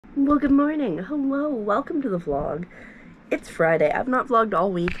Well, good morning. Hello, welcome to the vlog. It's Friday. I've not vlogged all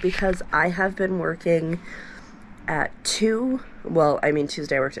week because I have been working at 2. Well, I mean,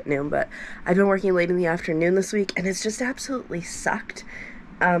 Tuesday I worked at noon, but I've been working late in the afternoon this week, and it's just absolutely sucked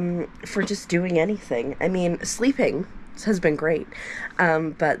for just doing anything. I mean, sleeping has been great,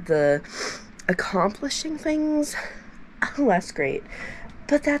 but the accomplishing things, less great.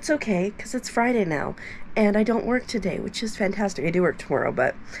 But that's okay, because it's Friday now, and I don't work today, which is fantastic. I do work tomorrow,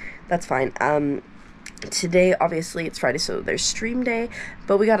 but that's fine. Today, obviously, it's Friday, so there's stream day,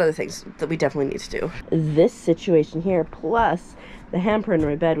 but we got other things that we definitely need to do. This situation here, plus the hamper in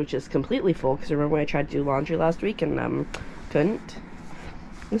my bed, which is completely full, because remember when I tried to do laundry last week and couldn't?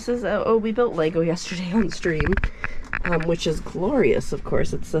 This is, oh, we built Lego yesterday on stream, which is glorious, of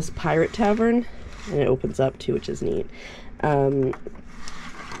course. It's this pirate tavern, and it opens up too, which is neat.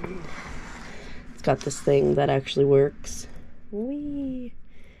 It's got this thing that actually works. Whee!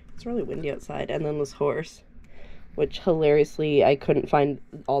 It's really windy outside. And then this horse, which hilariously I couldn't find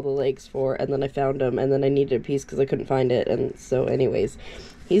all the legs for, and then I found them, and then I needed a piece because I couldn't find it, and so anyways,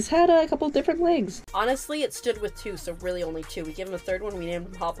 he's had a couple different legs. Honestly, it stood with 2, so really only 2. We gave him a third one, we named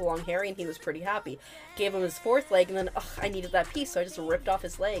him Hop Along Harry, and he was pretty happy. Gave him his 4th leg, and then, I needed that piece, so I just ripped off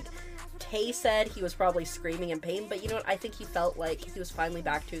his leg. Tay said he was probably screaming in pain, but you know what, I think he felt like he was finally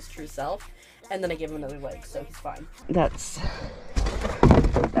back to his true self, and then I gave him another leg, so he's fine. That's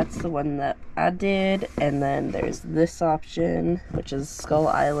the one that I did, and then there's this option, which is Skull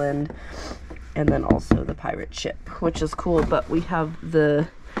Island, and then also the pirate ship, which is cool, but we have the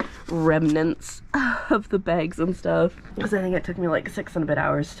remnants of the bags and stuff, because I think it took me like 6 and a bit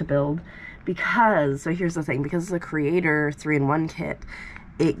hours to build, because, so here's the thing, because the Creator 3-in-1 kit,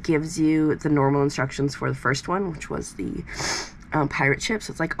 it gives you the normal instructions for the first one, which was the pirate ship,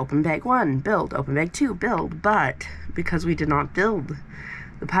 so it's like open bag 1, build, open bag 2, build, but because we did not build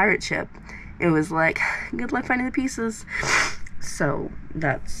the pirate ship, it was like, good luck finding the pieces. So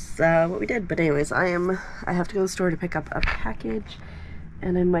that's what we did. But anyways, I have to go to the store to pick up a package,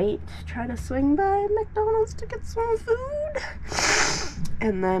 and I might try to swing by McDonald's to get some food.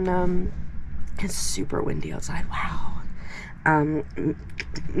 And then it's super windy outside. Wow.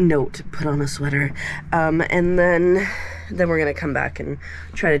 Note, put on a sweater. And then we're gonna come back and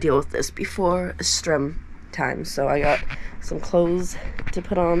try to deal with this before stream time. So I got some clothes to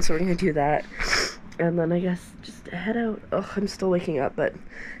put on, so we're gonna do that, and then I guess just head out. Oh, I'm still waking up, but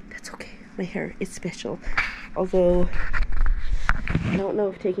that's okay. My hair is special, although I don't know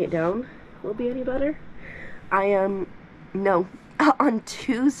if taking it down will be any better. No, on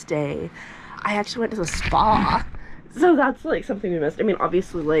Tuesday I actually went to the spa, so that's like something we missed. I mean,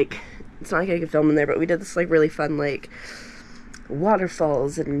 obviously, like, it's not like I could film in there, but we did this like really fun like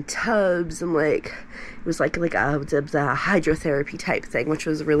waterfalls and tubs, and like it was like a hydrotherapy type thing, which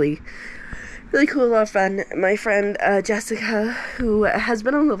was really cool, a lot of fun. My friend Jessica, who has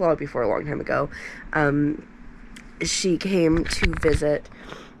been on the vlog before a long time ago, she came to visit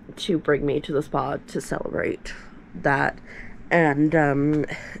to bring me to the spa to celebrate that, and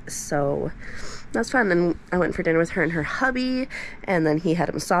so that's fun. And I went for dinner with her and her hubby, and then he had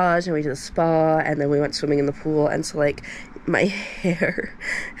a massage, and we did the spa, and then we went swimming in the pool. And so like my hair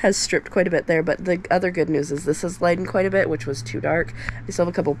has stripped quite a bit there, but the other good news is this has lightened quite a bit, which was too dark. I still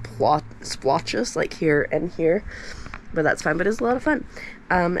have a couple splotches like here and here, but that's fine. But it was a lot of fun.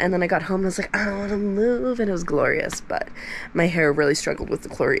 And then I got home and I was like, I don't want to move, and it was glorious. But my hair really struggled with the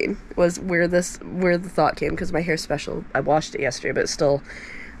chlorine, was where the thought came, because my hair's special. I washed it yesterday, but it's still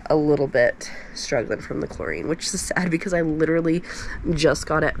a little bit struggling from the chlorine, which is sad because I literally just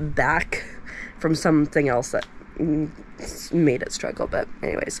got it back from something else that made it struggle. But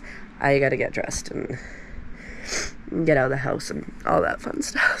anyways, I gotta get dressed and get out of the house and all that fun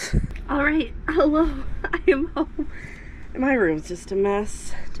stuff. Alright, hello, I am home. My room's just a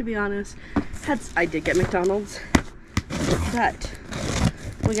mess, to be honest. I did get McDonald's, but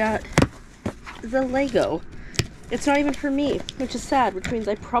we got the Lego. It's not even for me, which is sad, which means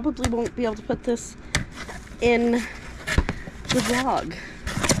I probably won't be able to put this in the vlog.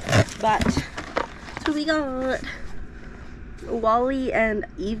 But that's what we got. Wally and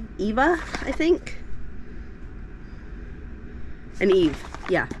Eva, I think. And Eve,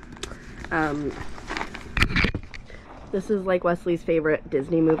 yeah. This is like Wesley's favorite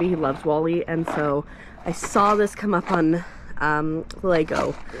Disney movie. He loves Wally, and so I saw this come up on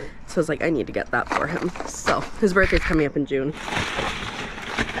Lego, so I was like, I need to get that for him. So his birthday's coming up in June.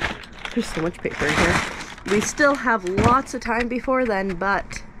 There's so much paper in here. We still have lots of time before then,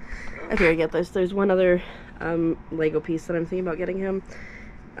 but okay, I get this. There's one other Lego piece that I'm thinking about getting him,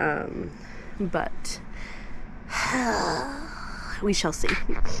 but we shall see.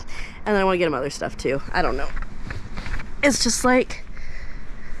 And then I want to get him other stuff too. I don't know. It's just like,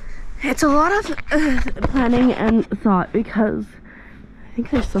 it's a lot of planning and thought, because I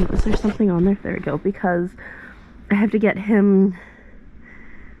think is there something on there? There we go. Because I have to get him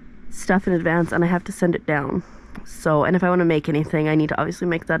stuff in advance and I have to send it down. So, and if I want to make anything, I need to obviously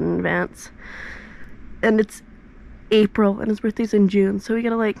make that in advance. And it's April and his birthday's in June, so we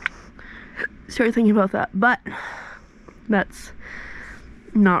gotta like start thinking about that. But that's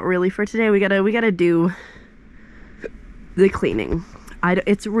not really for today. We gotta do the cleaning.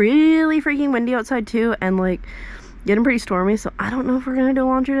 It's really freaking windy outside too, and like getting pretty stormy, so I don't know if we're gonna do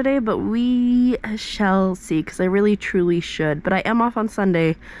laundry today, but we shall see, because I really truly should. But I am off on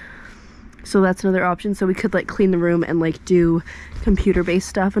Sunday, so that's another option. So we could like clean the room and like do computer-based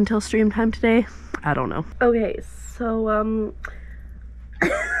stuff until stream time today. I don't know. Okay, so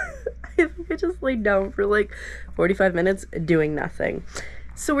I think I just laid down for like 45 minutes doing nothing.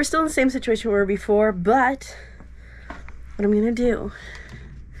 So we're still in the same situation we were before, but what I'm gonna do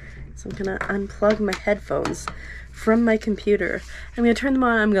is I'm gonna unplug my headphones from my computer. I'm gonna turn them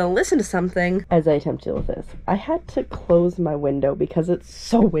on, I'm gonna listen to something as I attempt to deal with this. I had to close my window because it's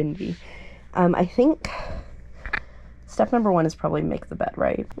so windy. I think step number one is probably make the bed,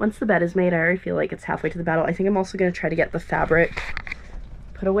 right? Once the bed is made, I already feel like it's halfway to the battle. I think I'm also gonna try to get the fabric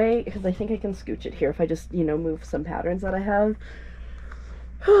put away, because I think I can scooch it here if I just, you know, move some patterns that I have.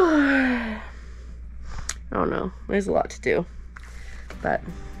 I don't know, there's a lot to do, but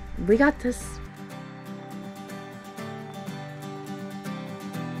we got this.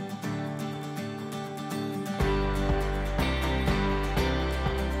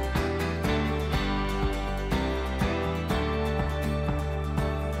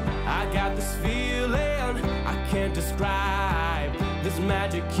 I got this feeling I can't describe, this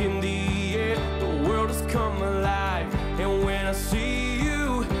magic in the air, the world has come alive. And when I see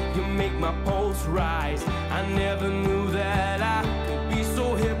you, you make my pulse rise. I never knew that I could be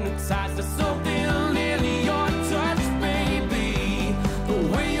so hypnotized. There's something in your touch, baby, the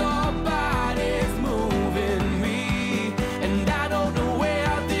way your body's moving me. And I don't know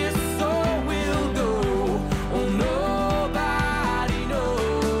where this soul will go. Oh, nobody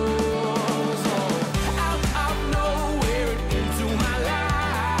knows. Oh, out of nowhere into my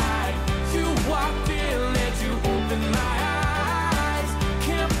life, you walked in and you opened my eyes.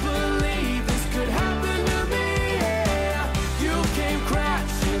 Can't believe this could happen to me, yeah. You came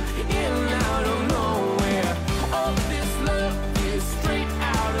crashing in out of nowhere. Oh, this love is straight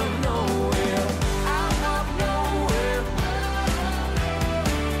out of nowhere. Out of nowhere.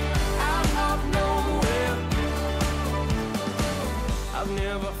 Out of nowhere. I've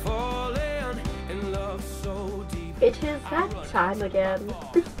never fallen in love so deep. It is that time again.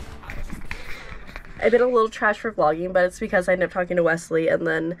 I've been a little trash for vlogging, but it's because I ended up talking to Wesley and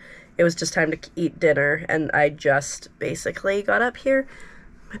then it was just time to eat dinner, and I just basically got up here.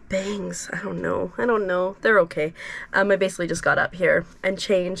 My bangs, I don't know, they're okay. I basically just got up here and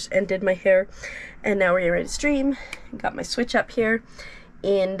changed and did my hair, and now we're getting ready to stream. Got my switch up here,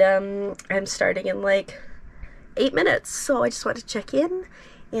 and I'm starting in like 8 minutes, so I just want to check in,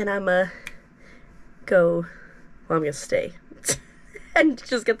 and I'm gonna stay and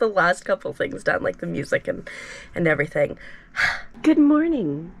just get the last couple things done, like the music and everything. Good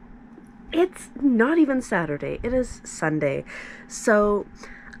morning. It's not even Saturday, it is Sunday. So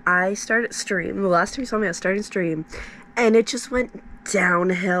I started stream. The last time you saw me, I was starting stream, and it just went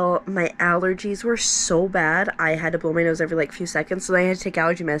downhill. My allergies were so bad. I had to blow my nose every like few seconds, so I had to take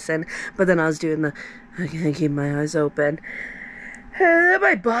allergy medicine. But then I was doing I can't keep my eyes open.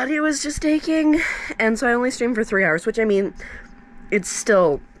 My body was just aching, and so I only streamed for 3 hours, which, I mean, it's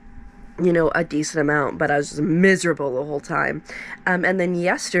still, you know, a decent amount, but I was just miserable the whole time. And then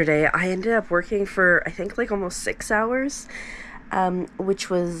yesterday I ended up working for, I think, like almost 6 hours, which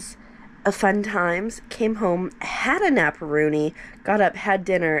was a fun times. Came home, had a naparoonie, got up, had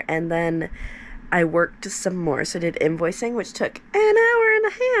dinner, and then I worked some more. So I did invoicing, which took an hour and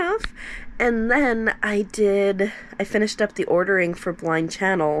a half, and then I finished up the ordering for Blind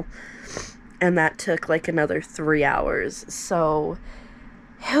Channel, and that took like another 3 hours. So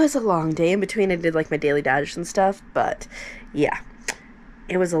it was a long day. In between I did like my daily dash and stuff, but yeah,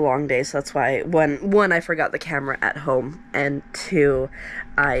 it was a long day. So that's why one I forgot the camera at home, and two,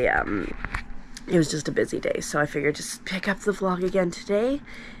 it was just a busy day. So I figured just pick up the vlog again today,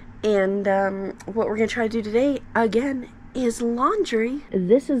 and what we're gonna try to do today again is laundry.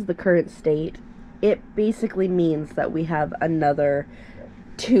 This is the current state. It basically means that we have another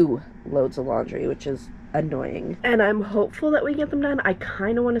 2 loads of laundry, which is annoying, and I'm hopeful that we get them done. I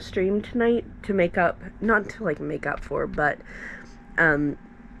kind of want to stream tonight to make up, not to like make up for, but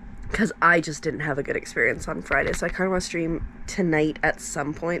because I just didn't have a good experience on Friday, so I kind of want to stream tonight at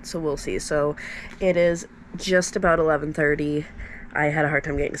some point, so we'll see. So it is just about 11:30. I had a hard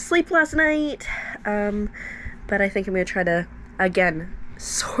time getting to sleep last night, but I think I'm going to try to, again,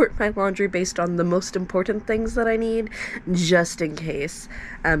 sort my laundry based on the most important things that I need, just in case,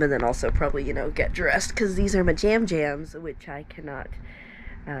 and then also probably, you know, get dressed, because these are my jams, which I cannot,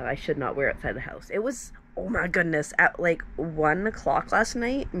 I should not wear outside the house. It was, oh my goodness, at like 1 o'clock last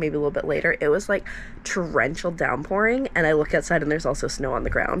night, maybe a little bit later, it was like torrential downpouring, and I look outside and there's also snow on the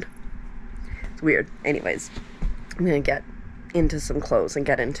ground. It's weird. Anyways, I'm gonna get into some clothes and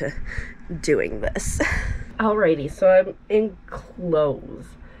get into doing this. Alrighty, so I'm in clothes.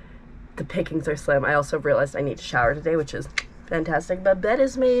 The pickings are slim. I also realized I need to shower today, which is fantastic. But bed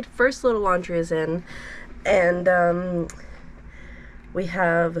is made, first load of laundry is in, and we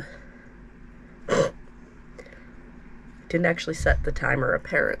have didn't actually set the timer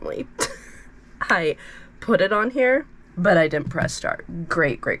apparently. I put it on here, but I didn't press start.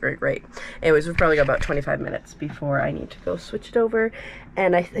 Great. Anyways, we've probably got about 25 minutes before I need to go switch it over,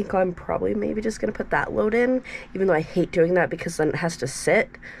 and I think I'm probably maybe just gonna put that load in, even though I hate doing that because then it has to sit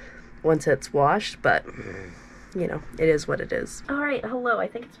once it's washed, but you know, it is what it is. Alright, hello. I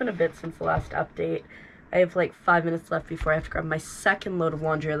think it's been a bit since the last update. I have like 5 minutes left before I have to grab my second load of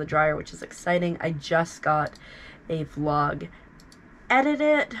laundry out of the dryer, which is exciting. I just got a vlog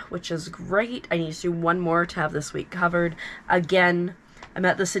edited, which is great. I need to do one more to have this week covered. Again, I'm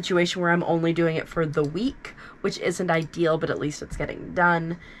at the situation where I'm only doing it for the week, which isn't ideal, but at least it's getting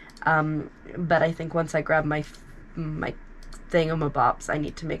done. But I think once I grab my thingamabops, I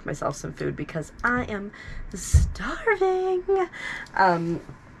need to make myself some food because I am starving.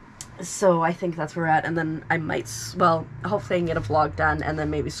 So I think that's where we're at, and then I might, well, hopefully I can get a vlog done, and then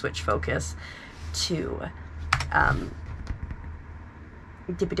maybe switch focus to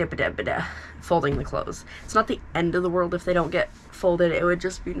folding the clothes. It's not the end of the world if they don't get folded. It would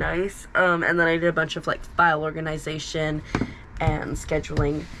just be nice. And then I did a bunch of like file organization and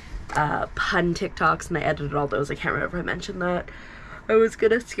scheduling pun TikToks, and I edited all those. I can't remember if I mentioned that. I was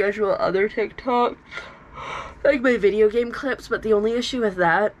gonna schedule other TikToks, like my video game clips, but the only issue with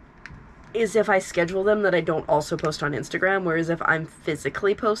that is if I schedule them that I don't also post on Instagram, whereas if I'm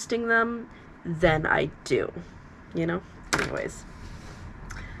physically posting them, then I do, you know? Anyways,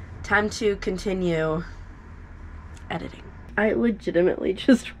 time to continue editing. I legitimately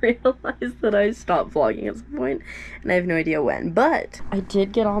just realized that I stopped vlogging at some point, and I have no idea when, but I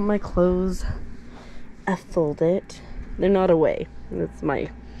did get all my clothes folded. They're not away. That's my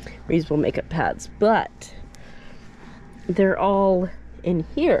reusable makeup pads, but they're all in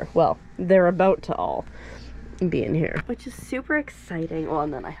here. Well, they're about to all be in here, which is super exciting. Well,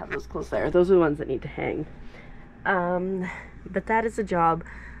 and then I have those clothes there. Those are the ones that need to hang. But that is a job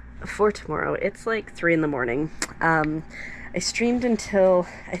for tomorrow. It's like 3 in the morning. I streamed until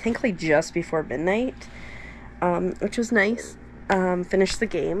I think like just before midnight, which was nice. Finished the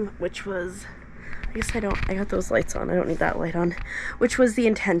game, which was, I guess I got those lights on. I don't need that light on, which was the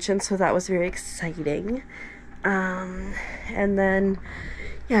intention. So that was very exciting. And then,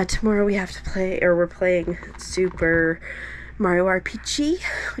 yeah, tomorrow we have to play, or we're playing Super Mario RPG,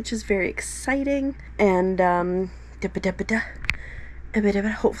 which is very exciting. And,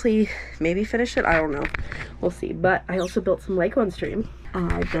 hopefully maybe finish it. I don't know. We'll see. But I also built some Lego on stream.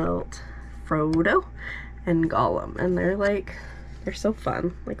 I built Frodo and Gollum, and they're so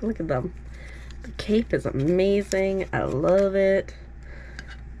fun. Like, look at them. The cape is amazing. I love it.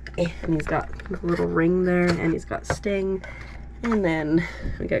 And he's got a little ring there, and he's got Sting, and then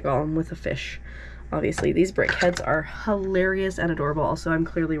we got Gollum with a fish. Obviously, these brick heads are hilarious and adorable. Also, I'm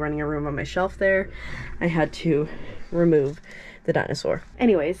clearly running a room on my shelf there. I had to remove the dinosaur.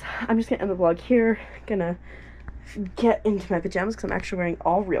 Anyways, I'm just gonna end the vlog here. Gonna get into my pajamas because I'm actually wearing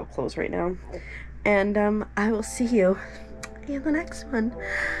all real clothes right now. And I will see you in the next one.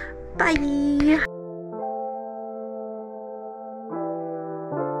 Bye!